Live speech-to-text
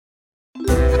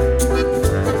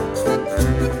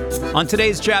On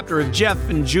today's chapter of Jeff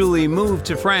and Julie Move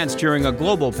to France during a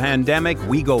global pandemic,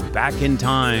 we go back in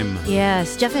time.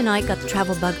 Yes, Jeff and I got the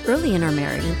travel bug early in our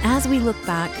marriage, and as we look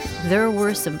back, there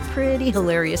were some pretty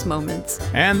hilarious moments.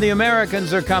 And the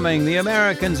Americans are coming, the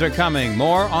Americans are coming.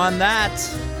 More on that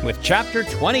with chapter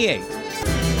 28.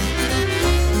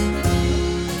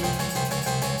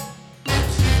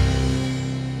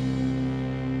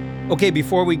 Okay,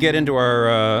 before we get into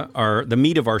the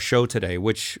meat of our show today,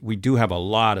 which we do have a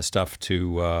lot of stuff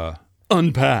to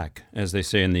unpack, as they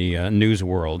say in the news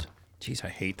world. Jeez, I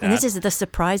hate that. And this is the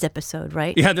surprise episode,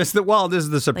 right? Yeah, this is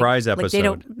the surprise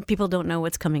episode. People don't know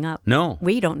what's coming up. No.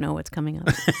 We don't know what's coming up.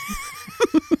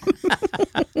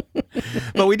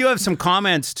 But we do have some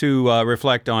comments to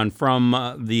reflect on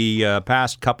from the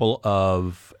past couple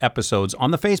of episodes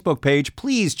on the Facebook page.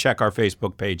 Please check our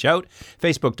Facebook page out,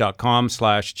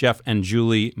 facebook.com/Jeff and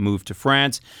Julie Move to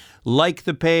France. Like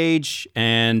the page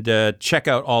and check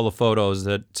out all the photos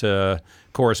that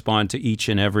correspond to each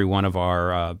and every one of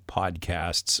our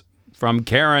podcasts. From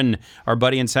Karen, our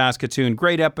buddy in Saskatoon,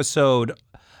 great episode.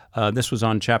 This was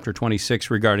on chapter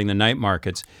 26 regarding the night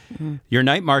markets. Mm-hmm. Your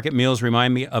night market meals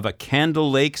remind me of a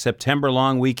Candle Lake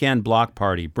September-long weekend block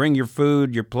party. Bring your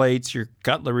food, your plates, your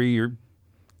cutlery, your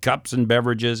cups and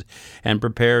beverages, and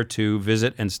prepare to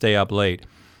visit and stay up late.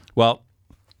 Well,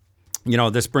 you know,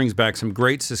 this brings back some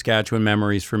great Saskatchewan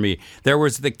memories for me. There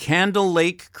was the Candle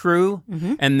Lake crew,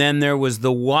 mm-hmm. and then there was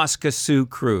the Waskesiu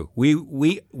crew. We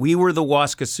were the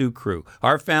Waskesiu crew.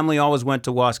 Our family always went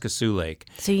to Waskesiu Lake.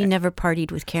 So you never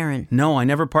partied with Karen? No, I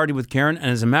never partied with Karen. And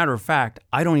as a matter of fact,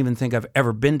 I don't even think I've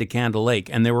ever been to Candle Lake.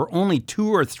 And there were only 2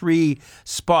 or 3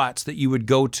 spots that you would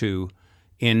go to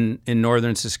in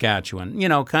northern Saskatchewan. You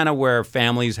know, kind of where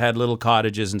families had little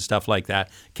cottages and stuff like that.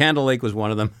 Candle Lake was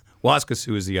one of them.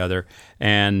 Waskesiu is the other,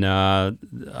 and I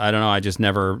don't know, I just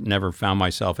never found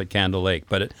myself at Candle Lake,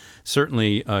 but it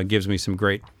certainly gives me some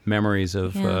great memories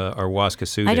of our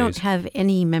Waskesiu days. I don't have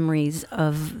any memories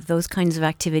of those kinds of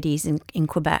activities in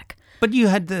Quebec. But you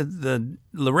had the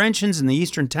Laurentians and the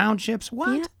Eastern Townships?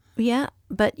 What? Yeah,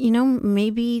 but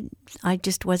maybe I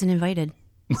just wasn't invited.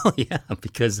 Well, yeah,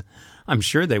 because I'm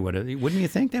sure they would have. Wouldn't you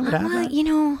think they would have that?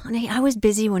 I was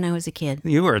busy when I was a kid.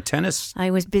 You were a tennis.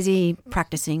 I was busy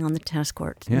practicing on the tennis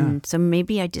court. Yeah. And so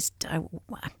maybe it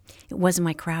wasn't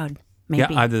my crowd.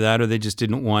 Maybe. Yeah, either that or they just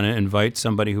didn't want to invite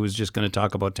somebody who was just going to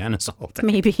talk about tennis all day.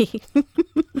 Maybe.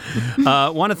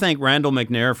 Want to thank Randall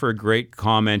McNair for a great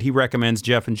comment. He recommends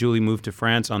Jeff and Julie Move to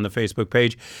France on the Facebook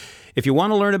page. If you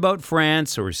want to learn about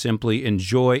France or simply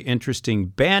enjoy interesting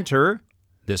banter,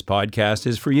 this podcast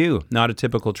is for you. Not a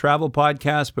typical travel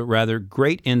podcast, but rather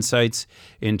great insights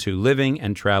into living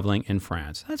and traveling in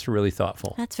France. That's really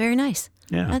thoughtful. That's very nice.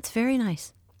 Yeah. That's very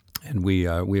nice. And we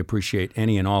appreciate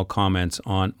any and all comments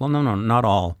on, well, no, not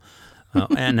all.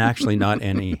 And actually not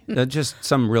any. Just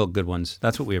some real good ones.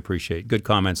 That's what we appreciate. Good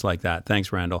comments like that.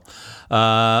 Thanks, Randall.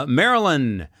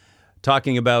 Marilyn,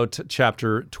 talking about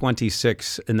chapter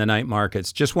 26 in the night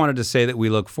markets. Just wanted to say that we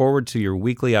look forward to your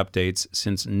weekly updates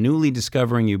since newly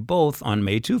discovering you both on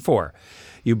May 24.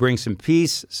 You bring some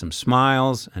peace, some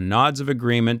smiles, and nods of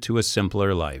agreement to a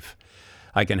simpler life.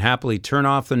 I can happily turn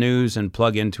off the news and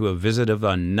plug into a visit of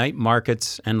night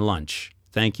markets and lunch.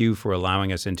 Thank you for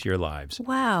allowing us into your lives.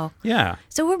 Wow. Yeah.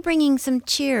 So we're bringing some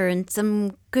cheer and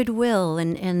some goodwill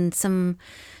and some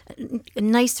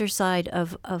nicer side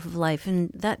of life. And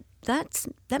that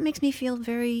makes me feel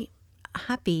very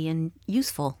happy and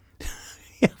useful.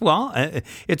 Yeah, well,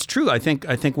 it's true. I think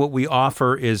what we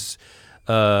offer is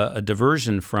a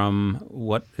diversion from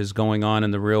what is going on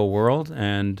in the real world.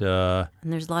 And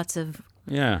there's lots of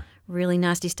really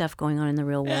nasty stuff going on in the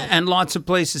real world. And lots of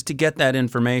places to get that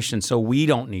information, so we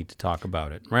don't need to talk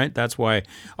about it, right? That's why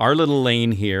our little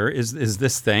lane here is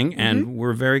this thing, and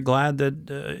we're very glad that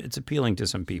it's appealing to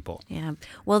some people. Yeah.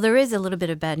 Well, there is a little bit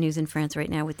of bad news in France right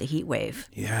now with the heat wave.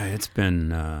 Yeah, it's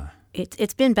been...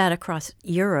 It's been bad across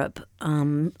Europe.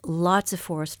 Lots of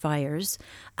forest fires.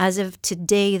 As of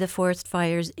today, the forest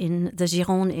fires in the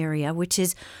Gironde area, which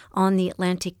is on the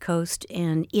Atlantic coast,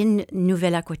 and in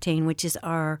Nouvelle-Aquitaine, which is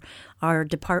our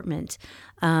department,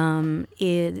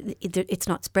 it's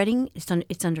not spreading.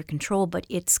 It's under control, but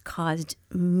it's caused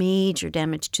major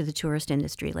damage to the tourist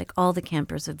industry. Like, all the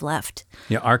campers have left.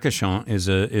 Yeah, Arcachon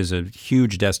is a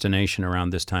huge destination around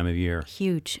this time of year.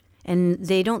 Huge. And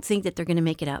they don't think that they're going to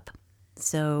make it up.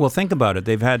 So, well, think about it.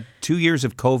 They've had 2 years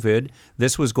of COVID.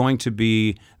 This was going to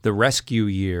be the rescue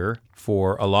year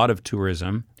for a lot of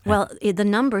tourism. Well, the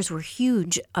numbers were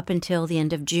huge up until the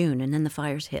end of June, and then the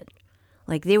fires hit.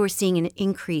 Like they were seeing an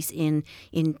increase in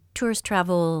tourist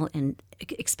travel and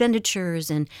expenditures,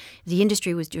 and the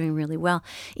industry was doing really well.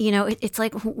 It's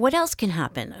like, what else can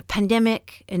happen? A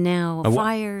pandemic, and now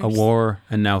fires. A war,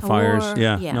 and now fires. War,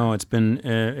 yeah. yeah. No, it's been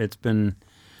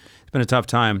a tough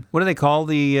time. What do they call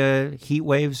the heat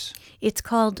waves? It's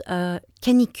called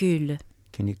canicule.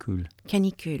 Canicule.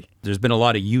 Canicule. There's been a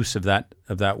lot of use of that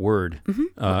word in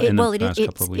the past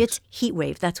couple of weeks. It's heat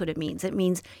wave. That's what it means. It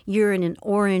means you're in an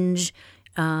orange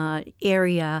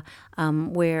area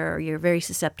where you're very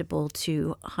susceptible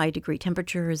to high degree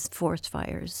temperatures, forest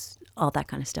fires, all that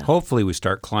kind of stuff. Hopefully we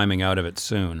start climbing out of it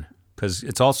soon, because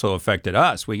it's also affected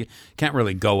us. We can't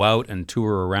really go out and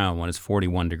tour around when it's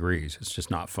 41 degrees. It's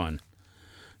just not fun,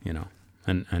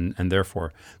 and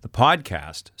therefore the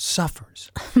podcast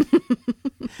suffers.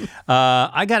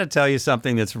 I got to tell you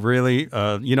something that's really,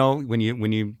 when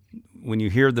you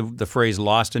hear the phrase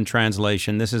 "lost in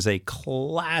translation," this is a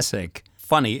classic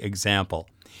funny example.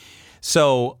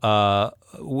 So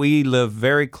we live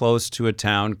very close to a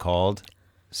town called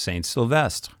Saint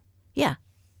Sylvestre. Yeah.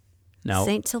 Now,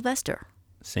 Saint Sylvester.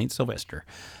 Saint Sylvester.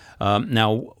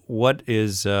 Now, what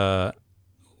is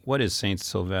Saint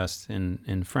Sylvestre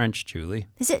in French, Julie?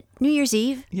 Is it New Year's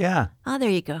Eve? Yeah. Oh, there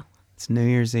you go. It's New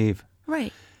Year's Eve.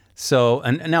 Right. So,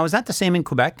 and now, is that the same in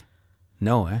Quebec?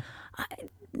 No, eh?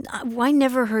 I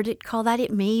never heard it called that.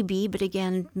 It may be, but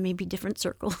again, maybe different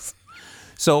circles.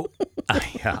 So,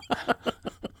 yeah.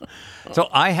 So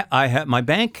I have my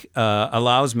bank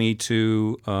allows me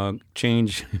to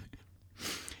change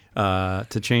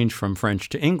from French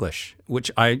to English,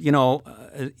 which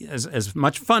as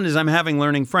much fun as I'm having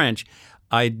learning French,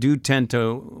 I do tend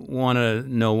to want to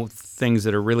know things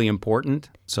that are really important.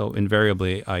 So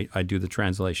invariably, I do the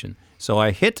translation. So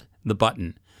I hit the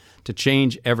button to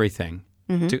change everything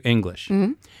to English.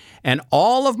 Mm-hmm. And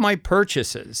all of my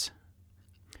purchases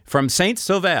from Saint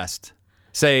Sylvestre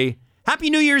say, Happy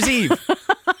New Year's Eve.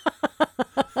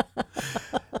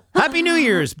 Happy New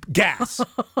Year's gas.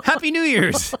 Happy New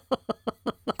Year's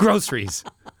groceries.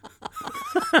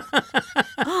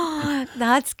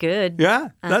 That's good.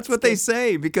 Yeah, that's what they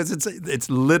say, because it's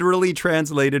literally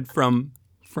translated from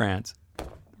France.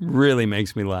 Really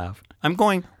makes me laugh. I'm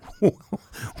going,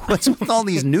 what's with all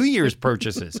these New Year's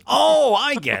purchases? Oh,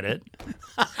 I get it.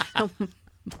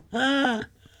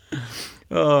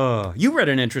 Oh, you read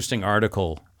an interesting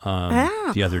article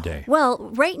the other day.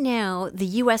 Well, right now, the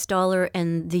U.S. dollar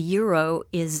and the euro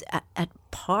is at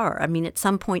par. I mean, at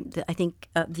some point, I think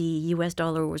the U.S.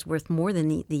 dollar was worth more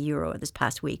than the euro this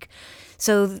past week.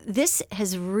 So this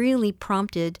has really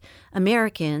prompted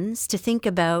Americans to think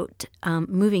about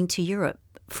moving to Europe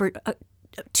for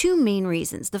two main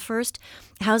reasons. The first,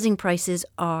 housing prices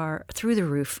are through the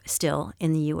roof still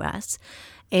in the U.S.,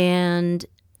 and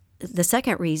the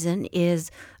second reason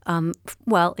is,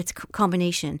 it's a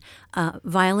combination.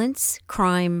 Violence,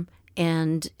 crime,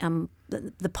 and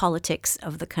the politics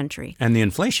of the country. And the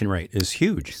inflation rate is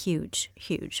huge.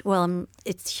 Huge. Well,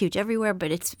 it's huge everywhere,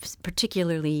 but it's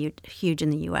particularly huge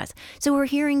in the U.S. So we're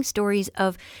hearing stories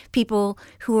of people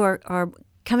who are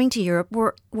coming to Europe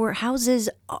where houses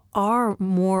are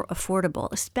more affordable,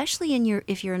 especially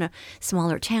if you're in a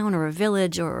smaller town or a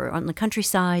village or on the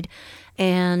countryside,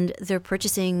 and they're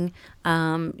purchasing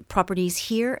properties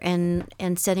here and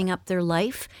setting up their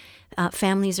life.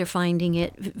 Families are finding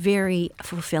it very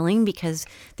fulfilling because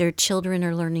their children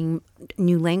are learning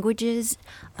new languages,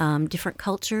 different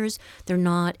cultures. They're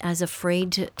not as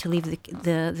afraid to leave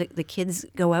the kids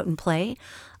go out and play.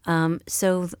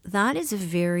 So that is a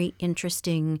very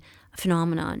interesting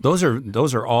phenomenon. Those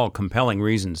are all compelling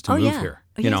reasons to move here.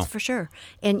 Yes, for sure.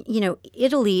 And,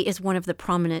 Italy is one of the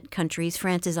prominent countries.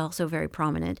 France is also very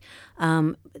prominent.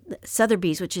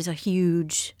 Sotheby's, which is a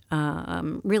huge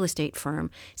real estate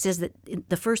firm, says that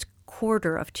the first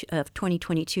quarter of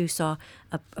 2022 saw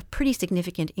a pretty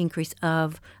significant increase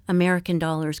of American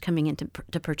dollars coming in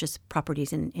to purchase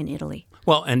properties in Italy.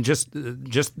 Well, and just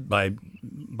by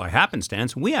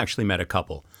happenstance, we actually met a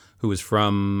couple who was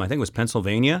from, I think it was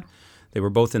Pennsylvania. They were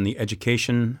both in the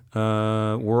education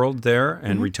world there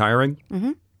and retiring.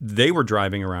 Mm-hmm. They were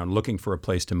driving around looking for a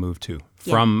place to move to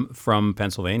from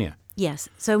Pennsylvania. Yes.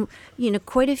 So,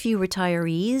 quite a few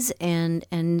retirees and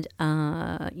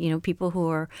people who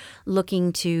are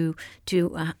looking to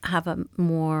have a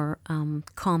more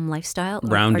calm lifestyle.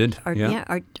 Rounded.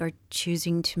 Are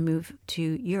choosing to move to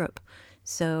Europe.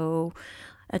 So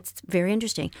that's very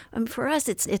interesting. For us,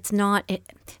 it's not.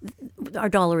 Our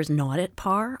dollar is not at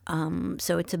par,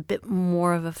 so it's a bit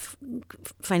more of a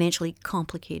financially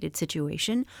complicated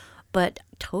situation. but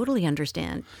totally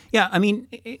understand. Yeah, I mean,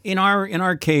 in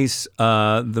our case,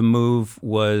 the move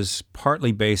was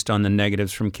partly based on the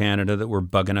negatives from Canada that were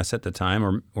bugging us at the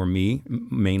time, or me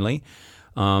mainly,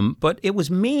 but it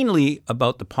was mainly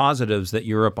about the positives that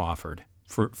Europe offered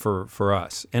for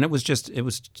us, and it was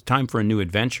time for a new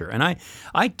adventure. And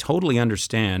I totally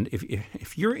understand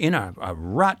if you're in a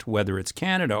rut, whether it's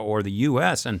Canada or the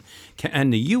U.S.,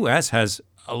 and the U.S. has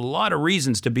a lot of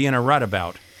reasons to be in a rut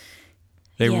about.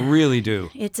 They really do.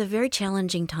 It's a very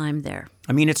challenging time there.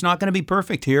 I mean, it's not going to be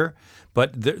perfect here,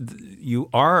 but you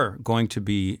are going to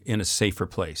be in a safer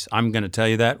place. I'm going to tell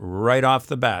you that right off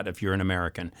the bat if you're an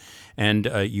American. And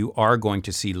you are going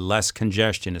to see less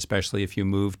congestion, especially if you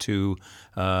move to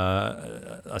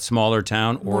a smaller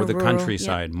town or More the rural,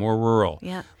 countryside, more rural.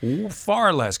 Yeah.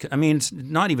 Far less. I mean, it's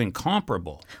not even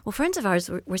comparable. Well, friends of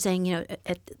ours were saying,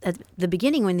 at the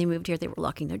beginning when they moved here, they were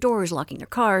locking their doors, locking their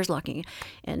cars,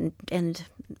 and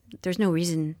there's no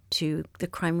reason to. The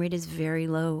crime rate is very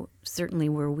low, certainly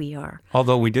where we are.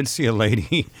 Although we did see a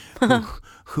lady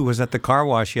who was at the car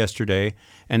wash yesterday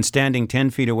and standing 10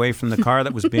 feet away from the car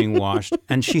that was being washed,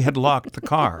 and she had locked the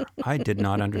car. I did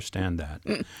not understand that.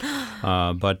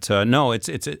 But no,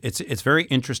 it's very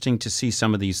interesting to see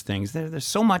some of these things. There's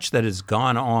so much that has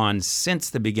gone on since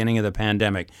the beginning of the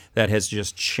pandemic that has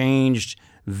just changed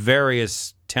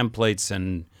various templates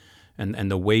and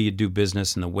the way you do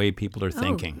business and the way people are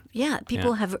thinking.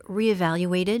 People have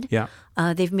reevaluated. Yeah.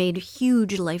 They've made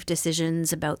huge life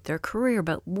decisions about their career,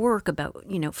 about work, about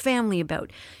family,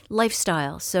 about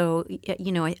lifestyle. So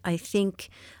I think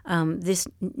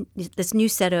this new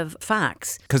set of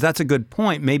facts. Because that's a good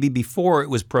point. Maybe before it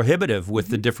was prohibitive with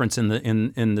the difference in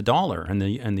the dollar and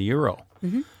the euro,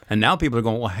 and now people are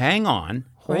going, well, hang on.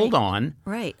 Hold on.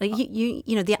 Right. Like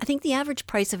I think the average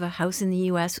price of a house in the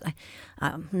U.S.,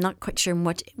 I'm not quite sure in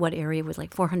what area, was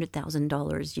like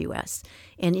 $400,000 U.S.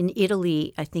 And in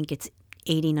Italy, I think it's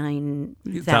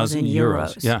 89,000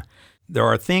 euros. Yeah. There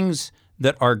are things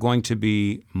that are going to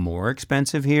be more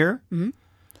expensive here.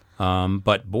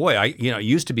 But boy, it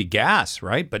used to be gas,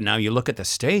 right? But now you look at the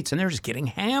States and they're just getting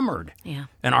hammered. Yeah.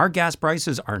 And our gas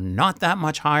prices are not that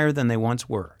much higher than they once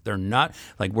were. They're not,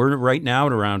 like we're right now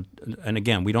at around, and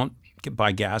again, we don't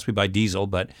buy gas, we buy diesel,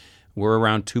 but we're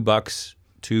around €2,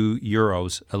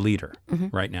 €2 a liter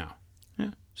right now. Yeah,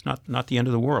 it's not the end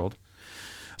of the world.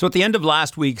 So at the end of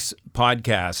last week's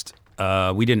podcast,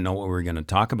 we didn't know what we were going to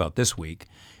talk about this week.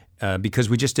 Because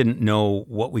we just didn't know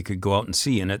what we could go out and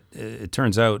see. And it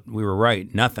turns out we were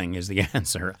right. Nothing is the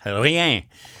answer. Rien.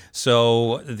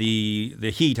 So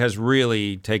the heat has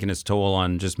really taken its toll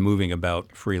on just moving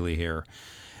about freely here.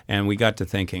 And we got to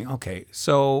thinking, okay,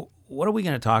 so what are we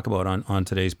going to talk about on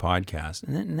today's podcast?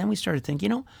 And then we started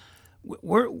thinking,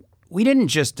 we didn't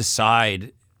just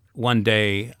decide one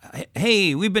day,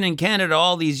 hey, we've been in Canada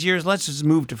all these years, let's just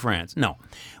move to France. No,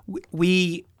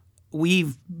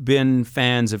 We've been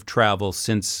fans of travel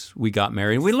since we got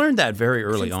married. We learned that very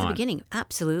early on. Since the beginning,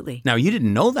 absolutely. Now, you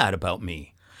didn't know that about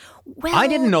me. Well, I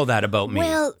didn't know that about me.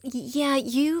 Well, yeah,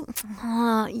 you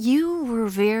were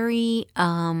very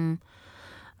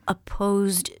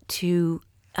opposed to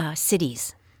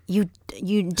cities. You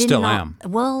did Still not. am.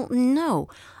 Well, no.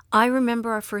 I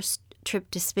remember our first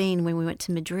trip to Spain when we went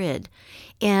to Madrid,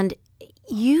 and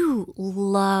you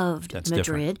loved That's Madrid.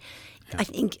 different. I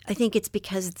think it's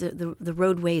because the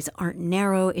roadways aren't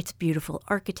narrow. It's beautiful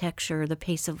architecture. The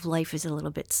pace of life is a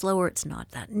little bit slower. It's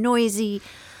not that noisy.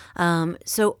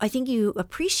 So I think you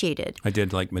appreciated. I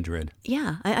did like Madrid.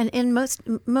 Yeah, and most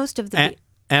of the.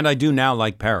 And I do now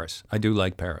like Paris. I do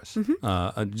like Paris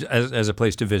as a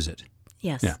place to visit.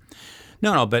 Yes. Yeah.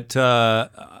 No, but I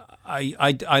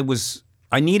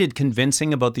needed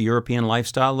convincing about the European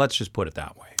lifestyle. Let's just put it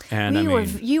that way. And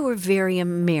you were very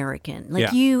American.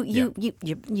 Like you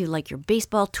like your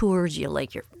baseball tours. You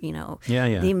like your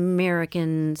the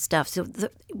American stuff. So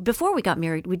before we got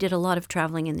married, we did a lot of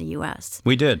traveling in the U.S.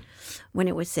 We did when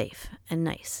it was safe and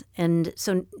nice. And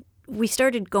so we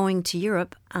started going to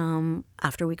Europe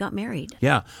after we got married.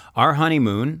 Yeah, our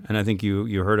honeymoon, and I think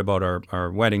you heard about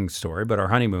our wedding story, but our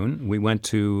honeymoon, we went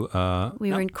to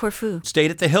we were in Corfu.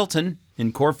 Stayed at the Hilton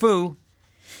in Corfu.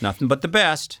 Nothing but the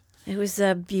best. It was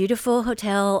a beautiful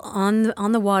hotel on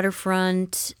the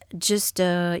waterfront. Just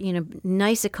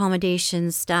nice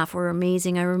accommodations. Staff were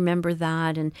amazing. I remember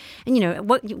that. And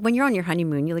when you're on your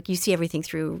honeymoon, you see everything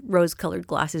through rose-colored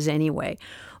glasses anyway.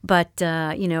 But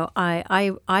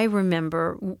I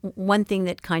remember one thing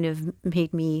that kind of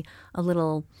made me a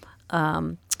little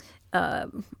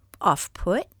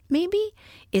off-put, maybe,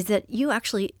 is that you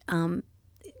actually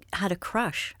had a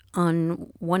crush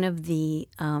on one of the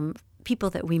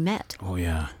people that we met. Oh,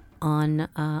 yeah. on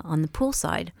the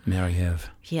poolside. Mary-Eve.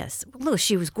 Yes. Look,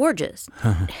 she was gorgeous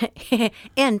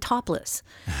and topless.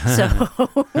 So,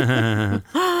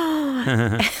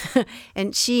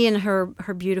 and she and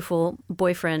her beautiful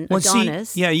boyfriend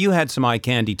Adonis. You had some eye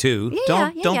candy too.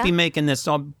 Don't be making this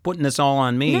putting this all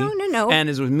on me. No. And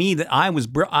it was me that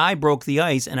I broke the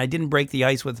ice, and I didn't break the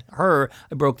ice with her.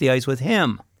 I broke the ice with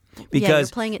him You're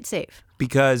playing it safe.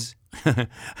 Because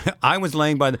I was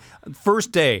laying by the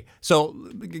first day. So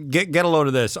get a load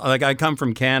of this. Like, I come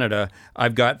from Canada.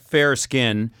 I've got fair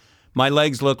skin. My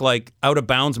legs look like out of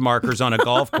bounds markers on a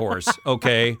golf course.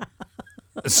 Okay.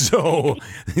 So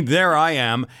there I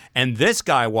am. And this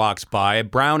guy walks by,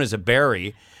 brown as a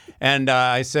berry. And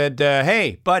I said,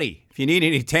 hey, buddy, if you need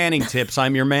any tanning tips,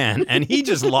 I'm your man. And he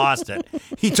just lost it.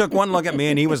 He took one look at me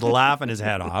and he was laughing his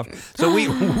head off. So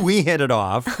we hit it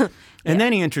off. And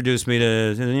then he introduced me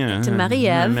to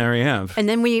Mary-Eve. Mary-Eve. And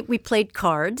then we played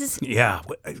cards. Yeah,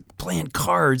 playing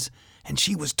cards, and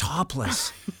she was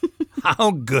topless.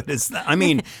 How good is that? I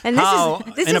mean, and how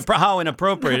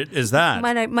inappropriate is that?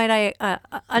 Might I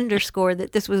underscore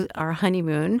that this was our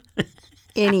honeymoon?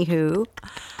 Anywho.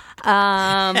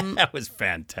 That was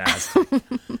fantastic.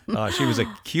 She was a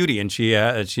cutie, and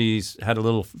she's had a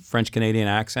little French Canadian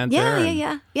accent there.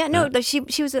 Yeah. No, she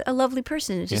was a lovely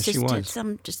person. It's she was.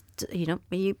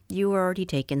 You were already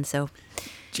taken, so.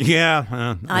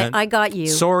 Yeah, I got you.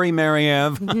 Sorry,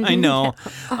 Mary-Eve. I know.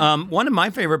 One of my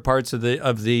favorite parts of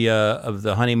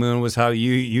the honeymoon was how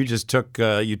you just took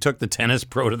the tennis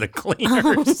pro to the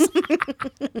cleaners.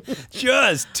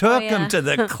 Just took him to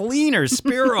the cleaners,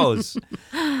 Spiros.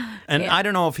 And I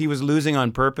don't know if he was losing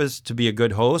on purpose to be a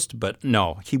good host, but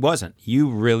no, he wasn't.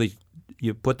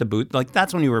 You put the boot, like,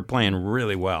 that's when you were playing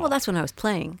really well. Well, that's when I was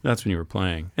playing. That's when you were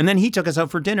playing. And then he took us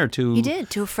out for dinner to... He did,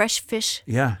 to a fresh fish.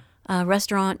 Yeah.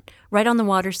 Restaurant right on the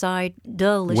waterside,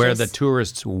 delicious. Where the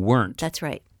tourists weren't. That's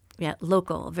right. Yeah,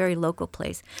 local, a very local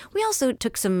place. We also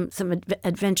took some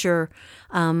adventure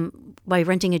by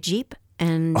renting a Jeep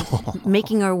and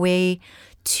making our way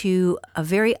to a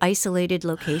very isolated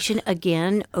location,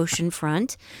 again,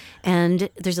 oceanfront. And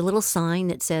there's a little sign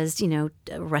that says, a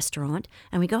restaurant.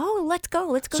 And we go, let's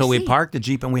go see. So we parked the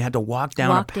Jeep and we had to walk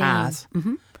down a path.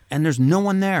 Mm-hmm. And there's no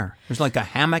one there. There's like a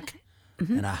hammock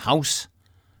and a house.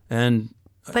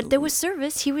 But there was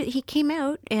service. He came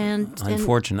out and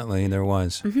unfortunately there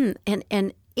was. Mm-hmm.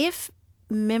 And if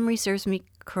memory serves me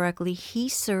correctly, he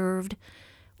served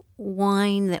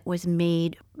wine that was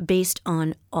made based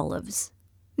on olives.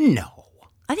 No,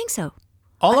 I think so.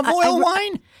 Olive oil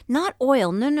wine? Not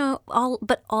oil. No.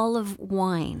 But olive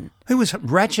wine. It was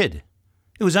wretched.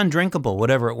 It was undrinkable,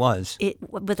 whatever it was.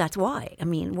 But that's why. I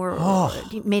mean, we're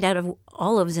made out of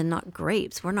olives and not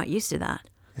grapes. We're not used to that.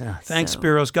 Yeah. Thanks,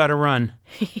 Spiros. Got to run.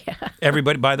 Yeah.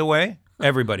 Everybody, by the way,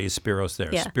 everybody is Spiros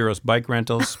there. Yeah. Spiros bike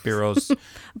rentals, Spiros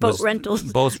boat rentals.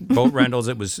 Both boat rentals.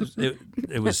 It was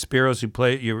Spiros who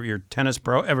played your tennis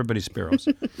pro. Everybody's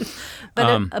Spiros.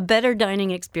 But a better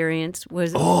dining experience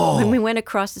was when we went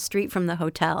across the street from the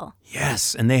hotel.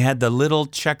 Yes, and they had the little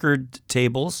checkered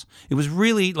tables. It was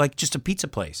really like just a pizza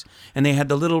place, and they had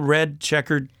the little red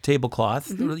checkered tablecloth,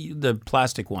 the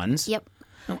plastic ones. Yep.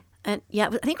 And I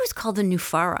think it was called the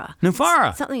Nufara.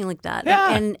 Something like that.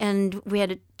 Yeah. And we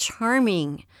had a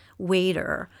charming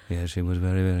waiter. Yeah, she was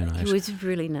very, very nice. He was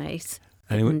really nice.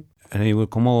 And he would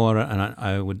come over,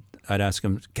 and I'd ask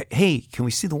him, hey, can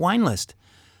we see the wine list?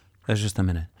 That's just a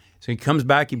minute. So he comes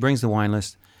back, he brings the wine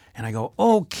list, and I go,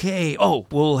 okay. Oh,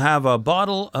 we'll have a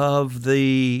bottle of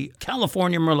the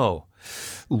California Merlot.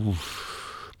 Ooh,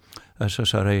 so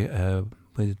sorry,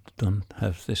 we don't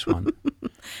have this one.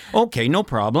 Okay, no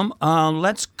problem.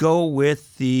 Let's go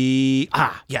with the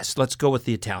let's go with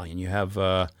the Italian. You have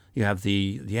the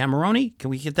Amarone. Can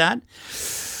we get that?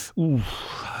 Ooh,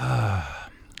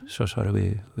 so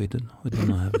sorry, we don't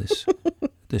have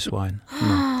this wine.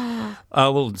 No.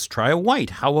 Well, let's try a white.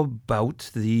 How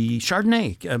about the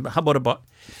Chardonnay? How about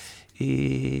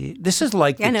this is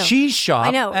like the cheese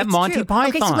shop at Monty Python.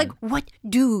 Okay, so like, what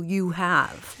do you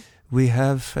have? We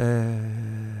have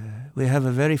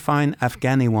a very fine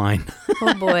Afghani wine.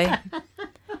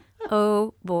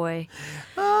 Oh boy.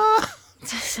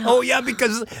 Oh yeah,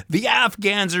 because the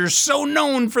Afghans are so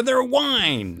known for their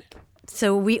wine.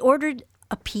 So we ordered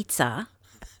a pizza,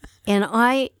 and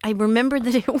I remember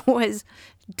that it was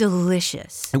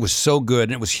delicious. It was so good,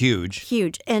 and it was huge.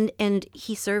 Huge, and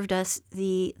he served us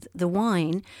the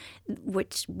wine,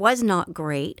 which was not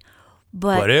great.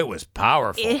 But it was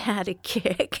powerful. It had a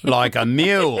kick. Like a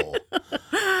mule.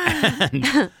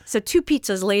 So 2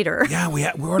 pizzas later. Yeah, we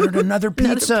ordered another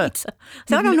pizza. So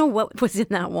I don't know what was in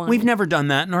that wine. We've never done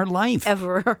that in our life.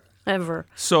 Ever. ever.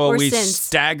 So Or we since.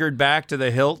 staggered back to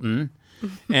the Hilton,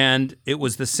 and it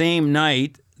was the same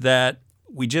night that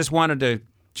we just wanted to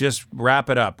just wrap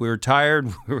it up. We were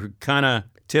tired. We were kind of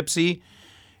tipsy,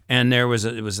 and it was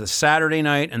a Saturday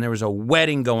night, and there was a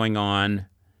wedding going on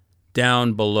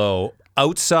down below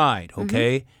outside,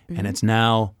 okay? And it's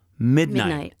now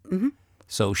midnight.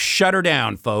 So shut her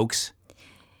down, folks.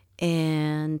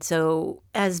 And so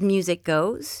as music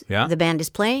goes, Yeah. the band is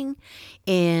playing,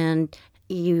 and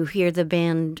you hear the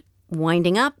band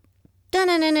winding up.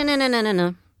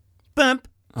 Da-na-na-na-na-na-na-na. Bump.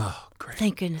 Oh, great.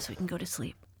 Thank goodness we can go to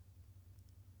sleep.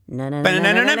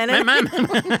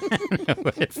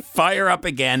 Fire up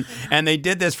again. And they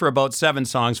did this for about 7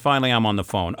 songs. Finally, I'm on the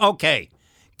phone. Okay.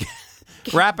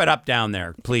 Wrap it up down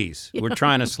there, please. We're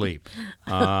trying to sleep.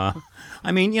 I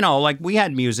mean, like we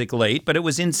had music late, but it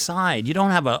was inside. You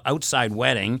don't have an outside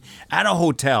wedding at a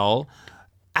hotel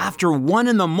after 1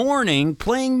 a.m.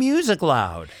 playing music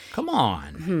loud. Come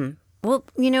on. Well,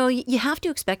 you have to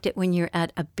expect it when you're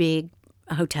at a big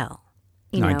hotel.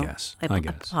 I guess. A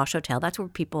posh hotel. That's where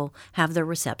people have their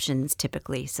receptions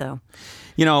typically. So,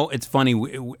 it's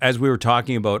funny, as we were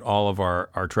talking about all of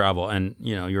our travel, and,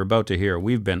 you're about to hear,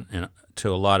 we've been to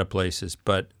a lot of places,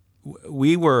 but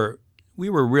we were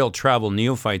real travel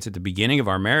neophytes at the beginning of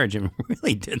our marriage and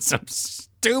really did some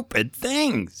stupid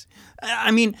things.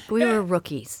 I mean... We were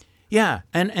rookies. Yeah.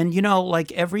 And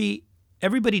like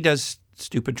everybody does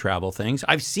stupid travel things.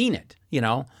 I've seen it,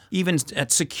 Even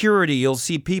at security, you'll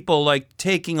see people like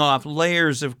taking off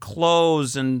layers of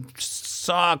clothes and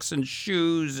socks and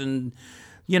shoes and,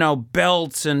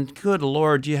 belts. And good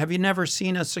Lord, have you never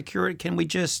seen a security? Can we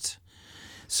just...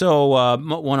 So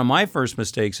one of my first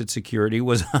mistakes at security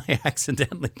was I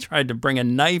accidentally tried to bring a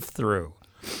knife through.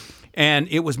 And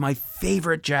it was my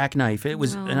favorite jackknife. It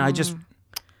was, and I just...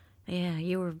 Yeah,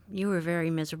 you were very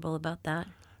miserable about that.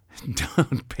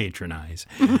 Don't patronize.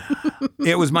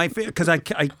 It was my favorite because I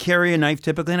carry a knife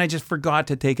typically, and I just forgot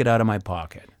to take it out of my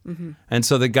pocket. And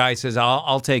so the guy says,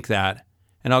 I'll take that.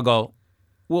 And I'll go,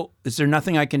 well, is there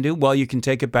nothing I can do? Well, you can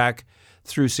take it back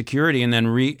through security and then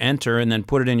re-enter and then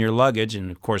put it in your luggage.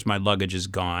 And, of course, my luggage is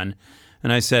gone.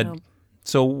 And I said,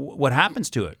 so what happens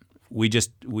to it?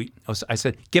 I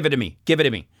said, give it to me. Give it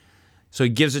to me. So he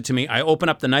gives it to me. I open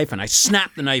up the knife and I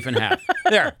snap the knife in half.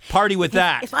 There, party with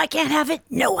that. If I can't have it,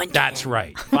 no one can. That's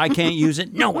right. If I can't use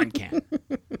it, no one can.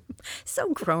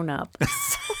 So grown up.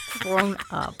 So grown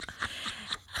up.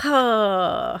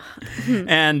 Oh.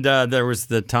 And there was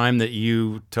the time that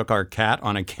you took our cat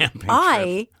on a camping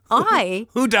trip.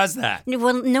 Who does that?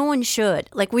 Well, no one should.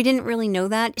 Like, we didn't really know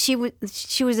that. She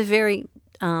was a very...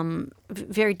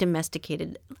 very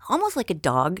domesticated, almost like a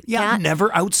dog cat.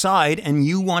 Never outside, and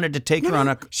you wanted to take her on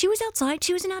a... She was outside.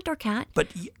 She was an outdoor cat.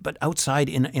 But outside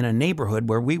in a neighborhood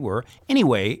where we were.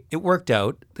 Anyway, it worked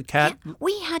out. The cat... Yeah,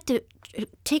 we had to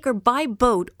take her by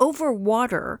boat over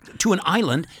water. To an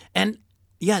island, and...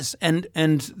 Yes, and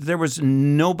there was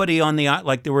nobody on the island.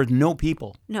 Like, there were no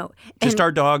people. No. Just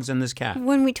our dogs and this cat.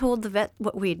 When we told the vet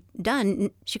what we'd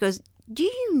done, she goes, do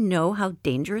you know how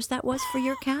dangerous that was for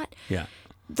your cat? Yeah.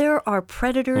 There are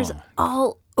predators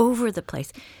all over the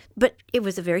place. But it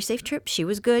was a very safe trip. She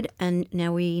was good. And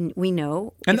now we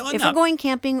know. And if we're going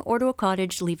camping or to a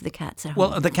cottage, leave the cats at home.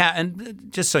 Well, the cat, and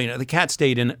just so you know, the cat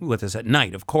stayed in with us at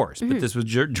night, of course. But this was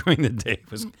during the day.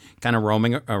 It was kind of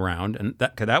roaming around. And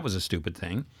that was a stupid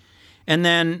thing. And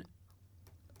then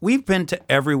we've been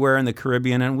to everywhere in the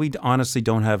Caribbean, and we honestly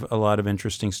don't have a lot of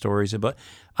interesting stories about.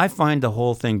 I find the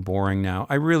whole thing boring now.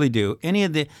 I really do.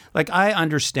 I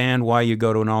understand why you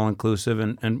go to an all-inclusive,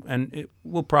 and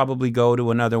we'll probably go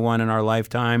to another one in our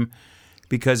lifetime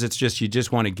because it's just you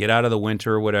just want to get out of the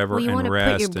winter or whatever and rest. You want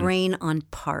to put your brain on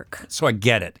park. So I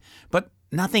get it, but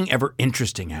nothing ever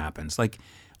interesting happens. Like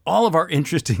all of our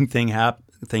interesting things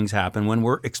happen when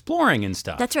we're exploring and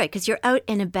stuff. That's right, because you're out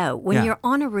and about. When you're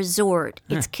on a resort,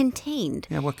 it's contained.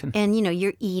 Yeah, and,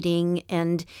 you're eating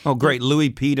and... Oh, great.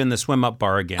 Louis peed in the swim-up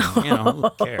bar again. Who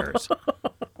cares?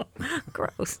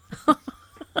 Gross.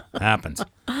 Happens.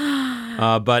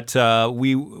 But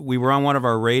we were on one of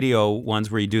our radio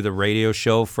ones where you do the radio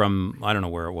show from, I don't know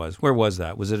where it was. Where was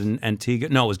that? Was it in Antigua?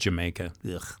 No, it was Jamaica.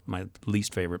 Ugh, my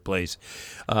least favorite place.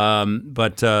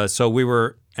 So we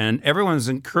were... And everyone's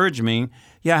encouraged me,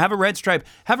 have a red stripe.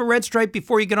 Have a red stripe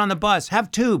before you get on the bus.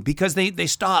 Have 2 because they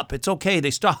stop. It's okay.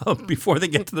 They stop before they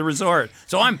get to the resort.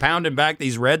 So I'm pounding back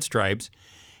these red stripes.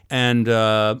 And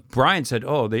Brian said,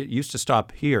 they used to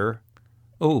stop here.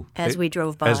 Oh, As we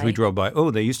drove by.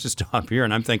 Oh, they used to stop here.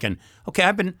 And I'm thinking, okay,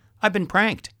 I've been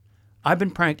pranked.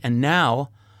 And now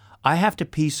I have to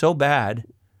pee so bad.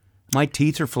 My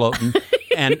teeth are floating.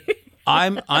 And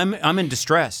I'm in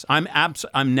distress. I'm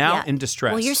now Yeah. in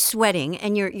distress. Well, you're sweating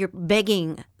and you're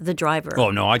begging the driver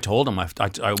Oh no, I told him. I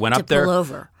went to up there. pull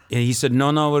over. And he said,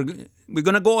 no, we're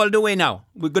going to go all the way now.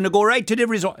 We're going to go right to the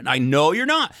resort. And I know you're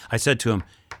not. I said to him,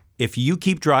 if you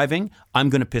keep driving, I'm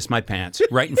going to piss my pants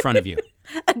right in front of you.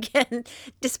 Again,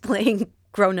 displaying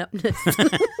grown-upness.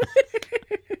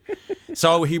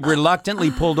 So he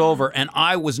reluctantly pulled over, and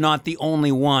I was not the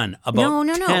only one. About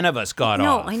No. 10 of us got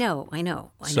off. I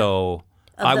know. So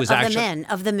I was actually...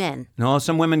 Of the men. No,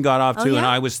 some women got off too, and yeah?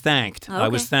 I was thanked. I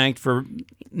was Okay. thanked for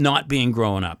not being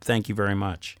grown up. Thank you very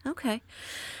much. Okay.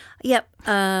 Yep.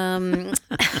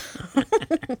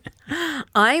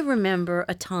 I remember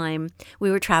a time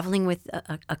we were traveling with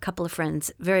a couple of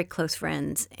friends, very close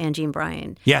friends, Angie and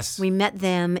Brian. Yes. We met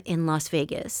them in Las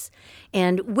Vegas.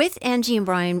 And with Angie and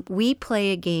Brian, we play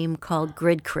a game called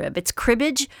Grid Crib. It's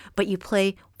cribbage, but you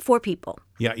play 4 people.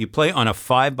 Yeah, you play on a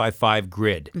 5x5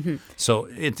 grid. Mm-hmm. So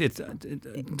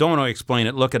don't want to explain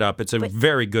it. Look it up. It's a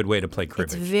very good way to play It's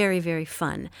cribbage. very, very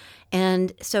fun.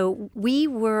 And so we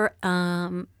were,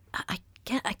 I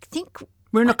think...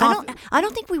 We're in a I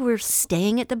don't think we were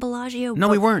staying at the Bellagio. No,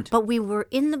 we weren't. But we were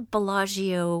in the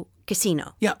Bellagio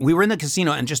casino. Yeah, we were in the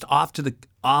casino, and just off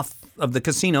of the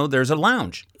casino, there's a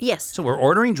lounge. Yes. So we're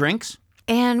ordering drinks,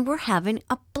 And we're having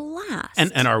a blast.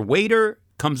 and our waiter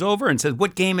comes over and says,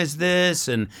 "What game is this?"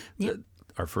 And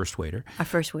our first waiter Our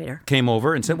first waiter. came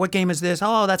over and said, "What game is this?"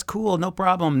 "Oh, that's cool. No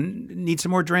problem. Need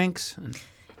some more drinks?"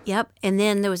 Yep. And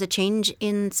then there was a change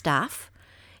in staff.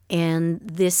 And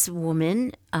this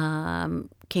woman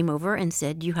came over and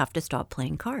said, "You have to stop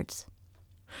playing cards."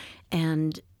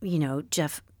 And,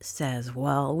 Jeff says,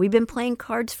 "Well, we've been playing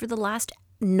cards for the last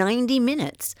 90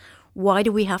 minutes. Why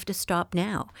do we have to stop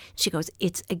now?" She goes,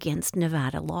 "It's against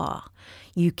Nevada law.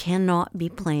 You cannot be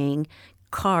playing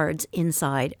cards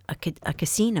inside a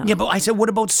casino." Yeah, but I said, "What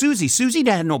about Susie? Susie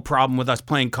had no problem with us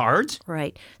playing cards."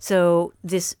 Right. So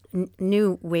this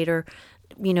new waiter,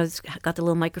 got the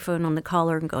little microphone on the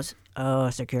collar and goes, "Oh,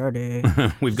 security.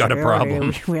 We've got a Security,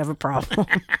 problem. We have a problem."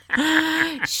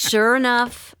 Sure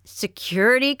enough,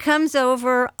 security comes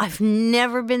over. I've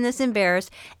never been this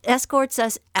embarrassed. Escorts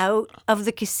us out of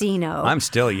the casino. I'm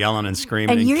still yelling and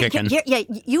screaming and kicking.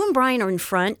 You and Brian are in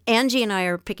front. Angie and I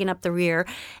are picking up the rear.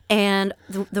 And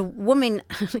the woman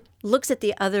looks at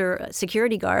the other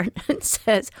security guard and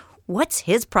says, "What's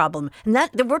his problem?" And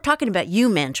that we're talking about you,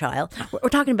 man-child. We're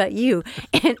talking about you.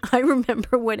 And I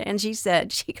remember what Angie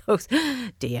said. She goes,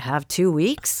 "Do you have 2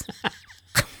 weeks?"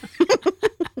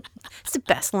 It's the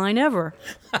best line ever.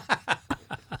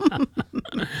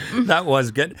 That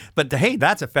was good. But hey,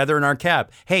 that's a feather in our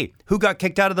cap. Hey, who got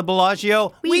kicked out of the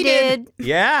Bellagio? We did.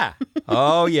 Yeah.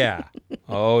 Oh, yeah.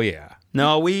 Oh, yeah.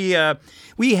 No, we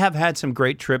have had some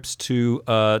great trips to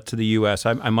the U.S.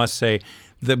 I must say,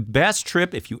 the best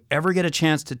trip, if you ever get a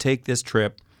chance to take this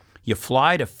trip, you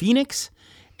fly to Phoenix,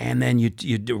 and then you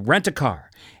rent a car,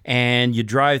 and you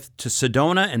drive to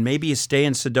Sedona, and maybe you stay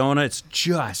in Sedona. It's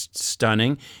just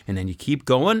stunning. And then you keep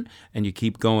going, and you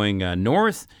keep going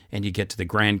north, and you get to the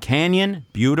Grand Canyon,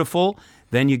 beautiful.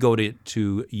 Then you go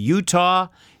to Utah,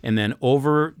 and then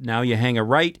now you hang a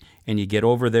right, and you get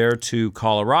over there to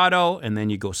Colorado, and then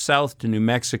you go south to New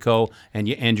Mexico, and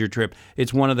you end your trip.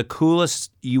 It's one of the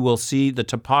coolest. You will see the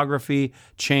topography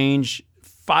change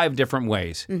 5 different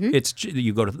ways. Mm-hmm.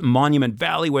 You go to Monument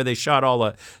Valley where they shot all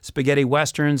the spaghetti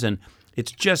westerns, and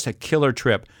it's just a killer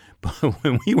trip. But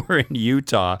when we were in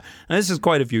Utah, and this is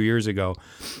quite a few years ago,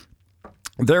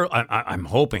 I'm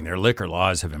hoping their liquor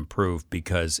laws have improved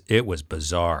because it was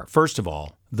bizarre. First of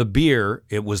all, the beer,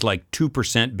 it was like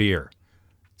 2% beer.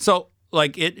 So,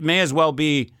 it may as well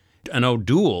be an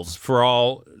O'Doul's for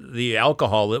all the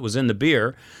alcohol that was in the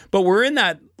beer. But we're in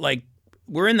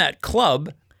that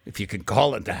club, if you could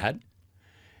call it that,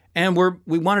 and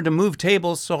we wanted to move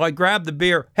tables, so I grabbed the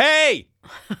beer. "Hey,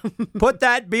 put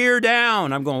that beer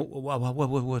down." I'm going,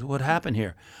 what happened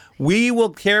here? "We will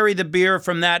carry the beer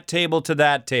from that table to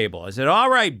that table." I said,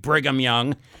 "All right, Brigham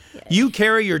Young, you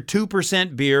carry your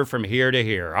 2% beer from here to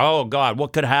here." Oh, God,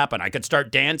 what could happen? I could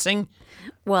start dancing?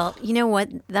 Well, you know what?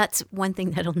 That's one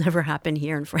thing that'll never happen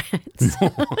here in France.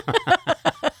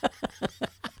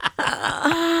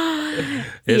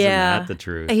 Isn't that the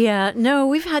truth? Yeah. No,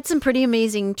 we've had some pretty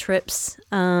amazing trips.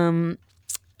 One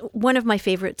of my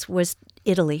favorites was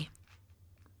Italy.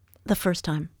 The first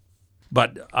time.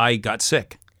 But I got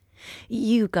sick.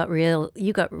 You got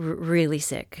really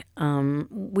sick.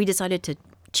 We decided to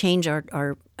change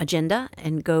our agenda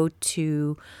and go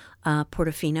to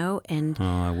Portofino, and Oh,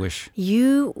 I wish.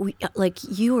 you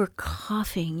were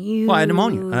coughing. Well, I had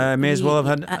pneumonia. I may as well have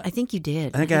had. I think you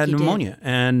did. I think I had you did. pneumonia,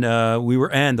 and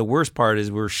and the worst part is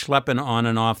we were schlepping on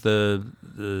and off the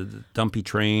dumpy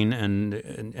train and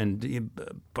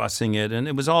busing it, and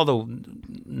it was all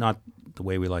not the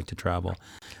way we like to travel.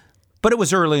 But it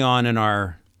was early on in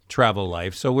our travel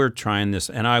life, so we're trying this,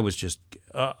 and I was just,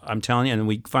 I'm telling you, and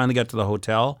we finally got to the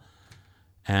hotel,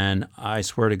 and I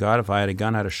swear to God, if I had a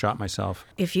gun, I'd have shot myself.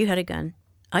 If you had a gun,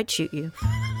 I'd shoot you.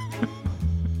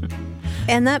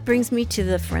 And that brings me to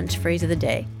the French phrase of the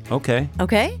day. Okay.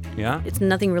 Okay? Yeah. It's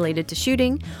nothing related to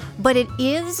shooting, but it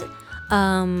is,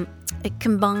 it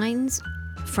combines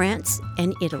France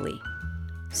and Italy.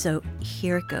 So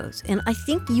here it goes. And I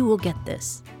think you will get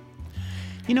this.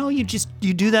 You know, you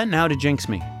do that now to jinx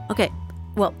me. Okay,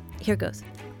 well, here goes.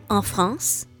 En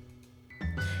France,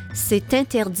 c'est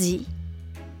interdit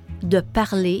de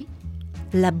parler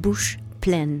la bouche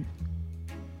pleine.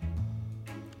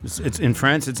 It's in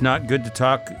France, it's not good to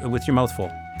talk with your mouth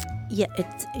full. Yeah,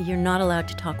 you're not allowed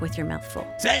to talk with your mouth full.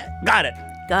 Say it. Got it.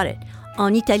 Got it.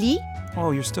 En Italie,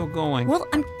 Oh, you're still going. well,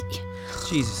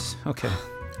 Jesus. Okay.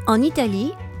 en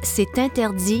Italie, c'est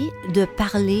interdit de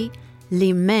parler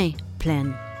les mains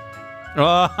pleines.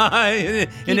 Oh,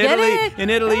 You get it? in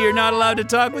Italy, you're not allowed to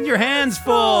talk with your hands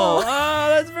full. Oh,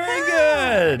 that's very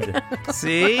good.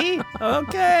 See?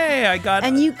 Okay, I got.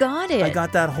 And you got it. I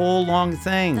got that whole long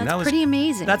thing. That's that was pretty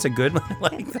amazing. That's a good one.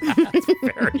 Like that. That's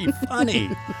very funny.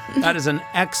 That is an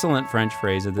excellent French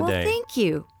phrase of the well, day. thank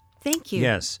you. Thank you.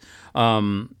 Yes.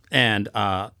 And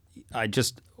I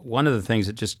just, one of the things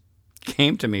that just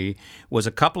came to me was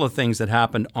a couple of things that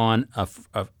happened on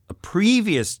a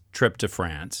previous trip to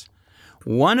France.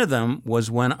 One of them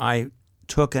was when I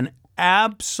took an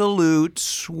absolute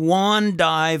swan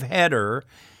dive header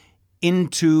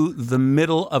into the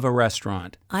middle of a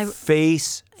restaurant,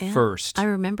 face first. I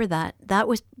remember that. That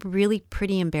was really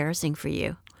pretty embarrassing for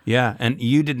you. Yeah, and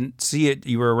you didn't see it.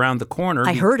 You were around the corner.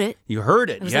 I heard it. You heard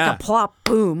it, It was yeah. like a plop,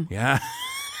 boom. Yeah.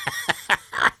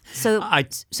 So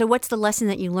what's the lesson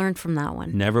that you learned from that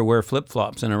one? Never wear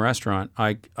flip-flops in a restaurant.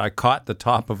 I caught the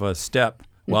top of a step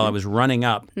while I was running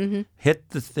up, hit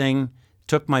the thing,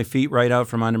 took my feet right out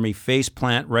from under me, face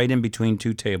plant right in between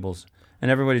two tables.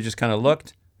 And everybody just kind of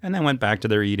looked and then went back to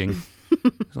their eating.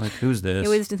 It's like, who's this? It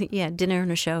was, dinner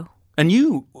and a show. And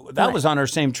that What? was on our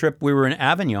same trip. We were in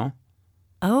Avignon.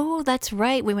 Oh, that's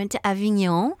right. We went to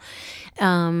Avignon,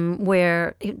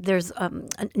 where there's a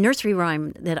nursery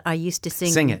rhyme that I used to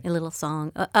sing. Sing it. A little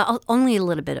song. Only a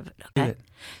little bit of it, okay? it.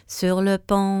 Sur le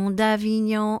pont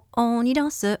d'Avignon, on y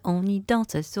danse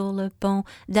sur le pont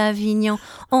d'Avignon,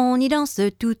 on y danse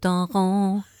tout en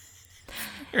rond.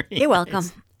 You're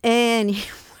welcome. Anyway,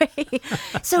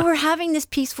 so we're having this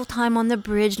peaceful time on the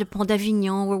bridge, Le Pont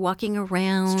d'Avignon. We're walking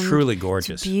around. It's truly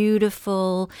gorgeous. It's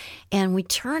beautiful. And we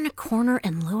turn a corner,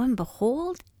 and lo and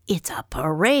behold, it's a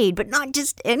parade, but not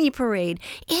just any parade.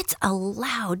 It's a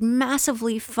loud,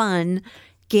 massively fun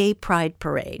gay pride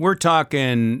parade. We're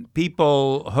talking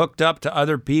people hooked up to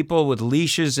other people with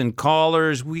leashes and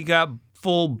collars. We got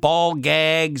full ball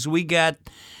gags. We got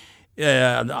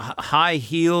high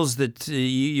heels that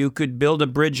you could build a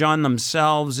bridge on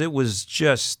themselves. It was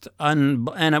just and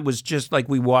it was just like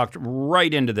we walked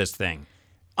right into this thing.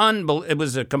 It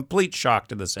was a complete shock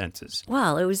to the senses.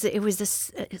 Well, it was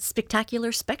a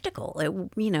spectacular spectacle.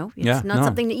 It's not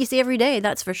something that you see every day,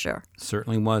 that's for sure.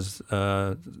 Certainly was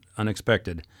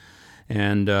unexpected.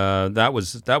 And that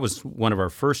was one of our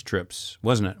first trips,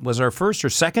 wasn't it? Was our first or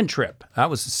second trip?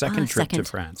 That was the second trip to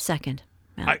France. Second.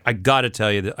 Yeah. I got to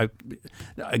tell you that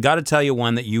I got to tell you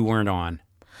one that you weren't on.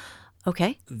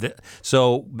 Okay.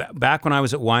 So back when I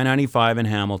was at Y95 in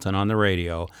Hamilton on the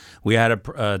radio, we had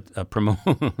a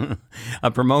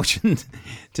promotion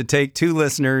to take two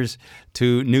listeners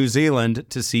to New Zealand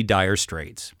to see Dire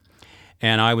Straits,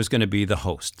 and I was going to be the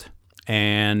host.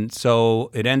 And so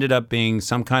it ended up being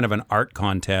some kind of an art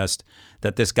contest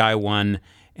that this guy won,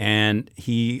 and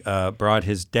he brought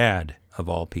his dad, of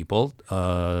all people,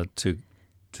 to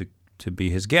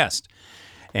be his guest.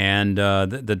 And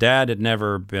the dad had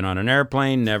never been on an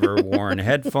airplane, never worn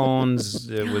headphones.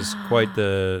 It was quite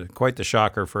the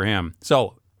shocker for him.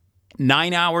 So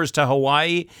 9 hours to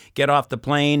Hawaii, get off the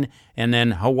plane, and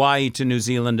then Hawaii to New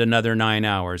Zealand, another 9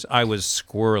 hours. I was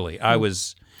squirrely.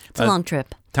 It's a long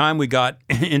trip. Time we got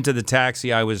into the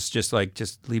taxi, I was just like,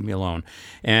 just leave me alone.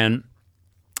 And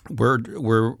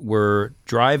we're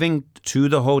driving to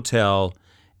the hotel,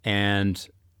 and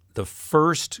the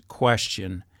first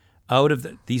question out of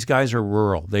these guys are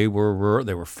rural. They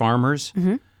were farmers.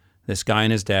 Mm-hmm. This guy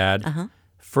and his dad. Uh-huh.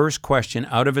 first question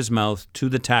out of his mouth to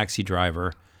the taxi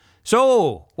driver,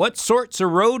 "So, what sorts of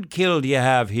roadkill do you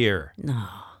have here?" No.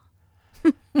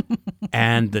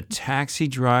 And the taxi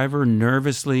driver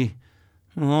nervously,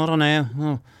 "Well, I don't know.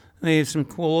 Well, we have some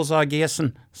quolls, I guess,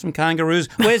 and some kangaroos.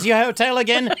 Where's your hotel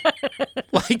again?"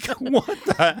 Like,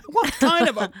 what kind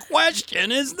of a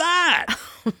question is that?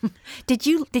 Did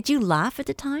you laugh at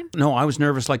the time? No, I was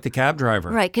nervous like the cab driver.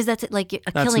 Right, because that's like a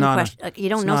That's killing not question. You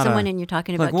don't it's know not someone a- and you're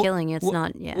talking like, about killing. It's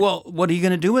not. Yeah. Well, what are you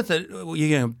going to do with it? You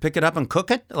going to pick it up and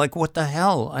cook it? Like, what the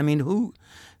hell? I mean,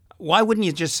 why wouldn't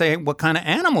you just say, what kind of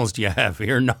animals do you have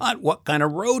here, not what kind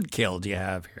of roadkill do you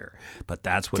have here? But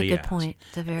that's what It's a he good asked. point.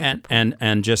 It's a very good point.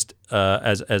 And just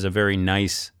as a very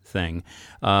nice thing,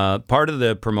 part of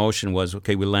the promotion was,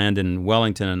 okay, we land in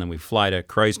Wellington and then we fly to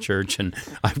Christchurch, and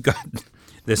I've got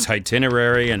this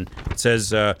itinerary, and it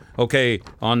says, okay,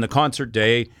 on the concert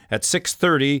day at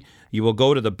 6:30, you will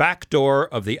go to the back door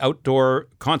of the outdoor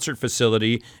concert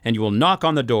facility, and you will knock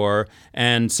on the door,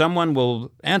 and someone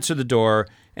will answer the door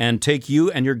and take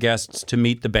you and your guests to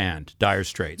meet the band, Dire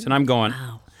Straits. And I'm going,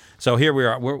 wow. So here we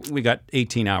are. We got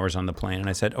 18 hours on the plane, and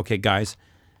I said, okay, guys,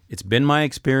 it's been my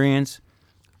experience.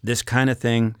 This kind of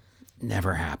thing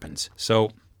never happens.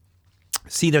 So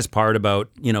see this part about,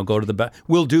 go to the back.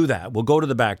 We'll do that. We'll go to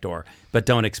the back door, but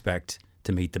don't expect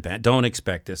to meet the band. Don't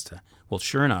expect this to. Well,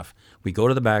 sure enough, we go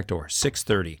to the back door,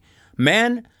 6:30.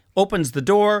 Man opens the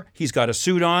door. He's got a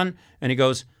suit on, and he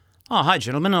goes, "Oh, hi,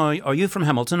 gentlemen. Are you from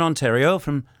Hamilton, Ontario,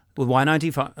 with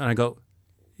Y95?" And I go,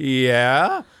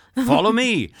 "Yeah. Follow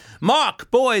me.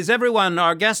 Mark, boys, everyone,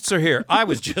 our guests are here." I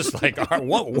was just like,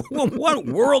 what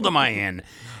world am I in?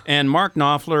 And Mark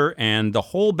Knopfler and the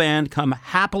whole band come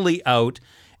happily out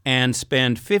and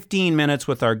spend 15 minutes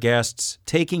with our guests,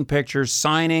 taking pictures,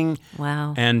 signing.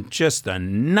 Wow. And just the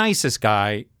nicest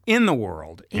guy in the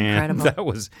world. Incredible.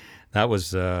 And that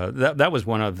was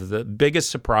one of the biggest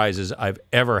surprises I've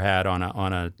ever had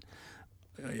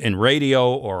in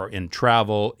radio or in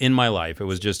travel in my life. It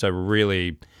was just a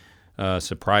really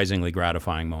surprisingly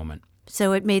gratifying moment.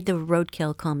 So it made the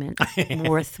roadkill comment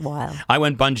worthwhile. I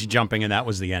went bungee jumping, and that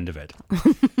was the end of it.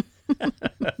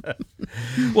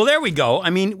 Well, there we go. I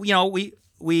mean,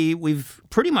 we've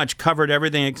pretty much covered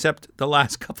everything except the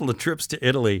last couple of trips to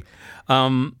Italy.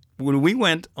 When we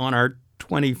went on our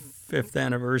 25th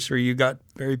anniversary, you got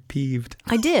very peeved.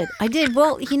 I did.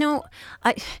 Well,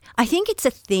 I think it's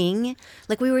a thing.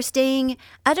 Like, we were staying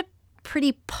at a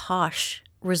pretty posh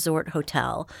resort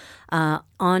hotel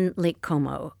on Lake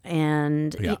Como.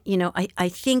 And, Yeah. I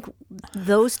think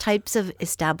those types of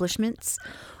establishments,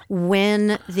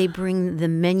 when they bring the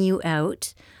menu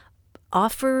out,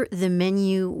 offer the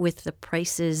menu with the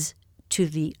prices to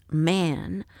the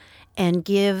man and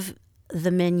give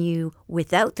the menu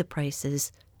without the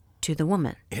prices to the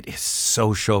woman. It is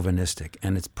so chauvinistic,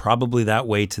 and it's probably that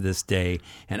way to this day.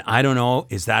 And I don't know,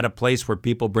 is that a place where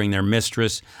people bring their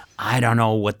mistress? I don't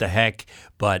know what the heck,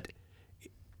 but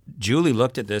Julie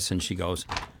looked at this and she goes,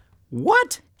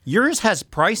 "What? Yours has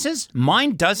prices?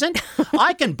 Mine doesn't?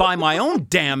 I can buy my own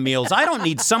damn meals. I don't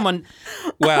need someone."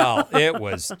 Well, it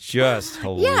was just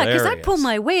hilarious. Yeah, because I pull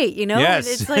my weight, Yes.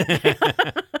 It's like,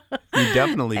 You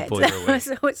definitely pull your weight.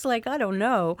 so it's like, I don't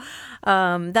know.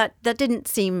 That didn't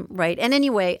seem right. And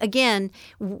anyway, again,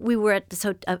 we were at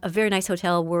a very nice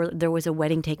hotel where there was a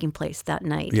wedding taking place that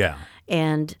night. Yeah.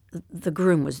 And the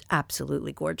groom was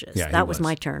absolutely gorgeous. Yeah, he that was was.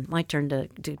 my turn. My turn to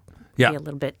Yeah. be a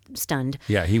little bit stunned.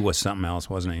 Yeah, he was something else,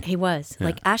 wasn't he? He was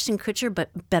like Ashton Kutcher, but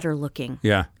better looking.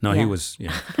 Yeah, no, he Yeah. was.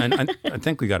 Yeah, and I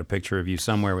think we got a picture of you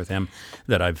somewhere with him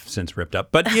that I've since ripped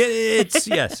up. But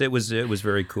it was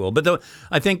very cool. But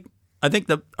I think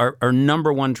our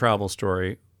number one travel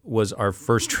story was our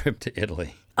first trip to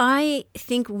Italy. I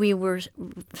think we were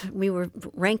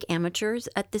rank amateurs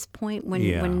at this point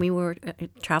when we were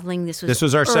traveling. This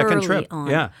was our second trip.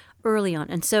 Early on,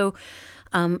 and so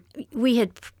we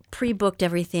had pre-booked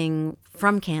everything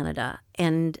from Canada.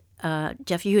 And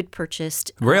Jeff, you had purchased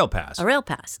Rail pass. a rail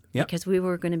pass Yep. because we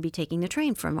were going to be taking the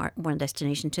train from one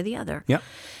destination to the other. Yep.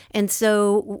 And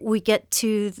so we get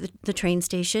to the train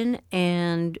station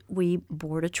and we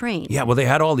board a train. Yeah, well, they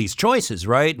had all these choices,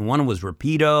 right? And one was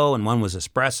Rapido and one was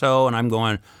Espresso. And I'm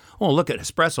going, oh, look at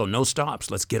Espresso, no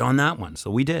stops. Let's get on that one. So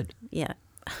we did. Yeah.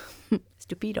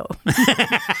 Stupido.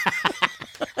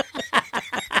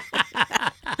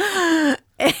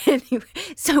 Anyway,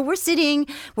 so we're sitting,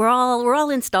 we're all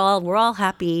installed, we're all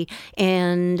happy,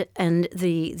 and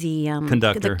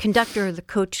Conductor. the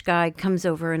coach guy comes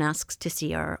over and asks to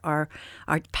see our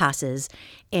passes,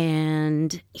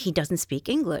 and he doesn't speak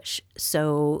English,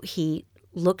 so he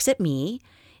looks at me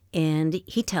And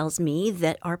he tells me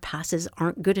that our passes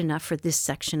aren't good enough for this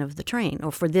section of the train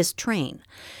or for this train.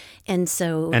 And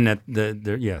so, and that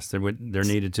there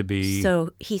needed to be.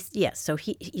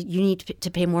 You need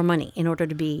to pay more money in order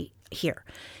to be here.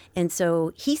 And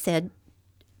so he said,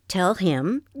 tell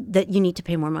him that you need to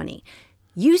pay more money.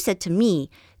 You said to me,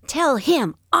 tell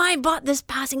him I bought this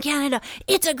pass in Canada.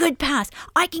 It's a good pass.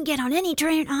 I can get on any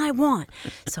train I want.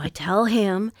 So I tell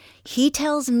him. He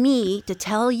tells me to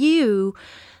tell you,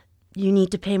 you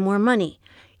need to pay more money.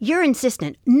 You're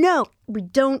insistent. No, we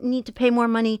don't need to pay more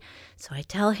money. So I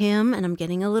tell him, and I'm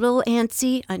getting a little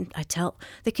antsy. I tell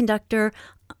the conductor,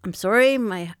 I'm sorry,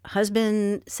 my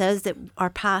husband says that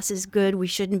our pass is good. We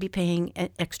shouldn't be paying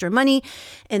extra money.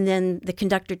 And then the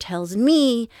conductor tells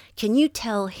me, can you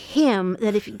tell him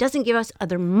that if he doesn't give us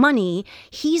other money,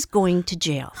 he's going to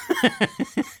jail?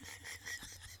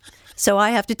 So I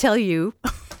have to tell you,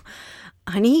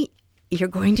 honey, you're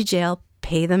going to jail.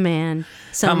 Pay the man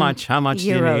some How much euros. do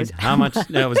you need? How much?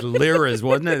 That was liras,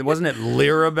 wasn't it? Wasn't it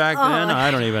lira back then?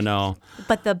 I don't even know.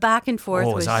 But the back and forth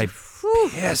was I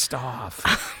pissed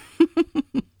off.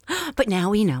 But now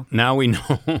we know. Now we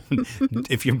know.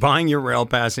 If you're buying your rail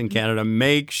pass in Canada,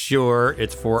 make sure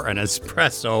it's for an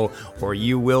espresso or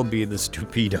you will be the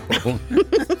stupido.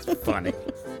 It's funny.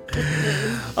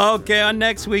 Okay, on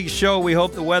next week's show, we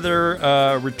hope the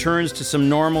weather returns to some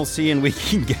normalcy and we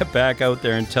can get back out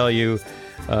there and tell you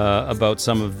about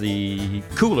some of the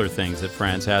cooler things that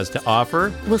France has to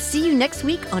offer. We'll see you next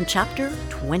week on Chapter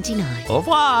 29. Au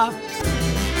revoir!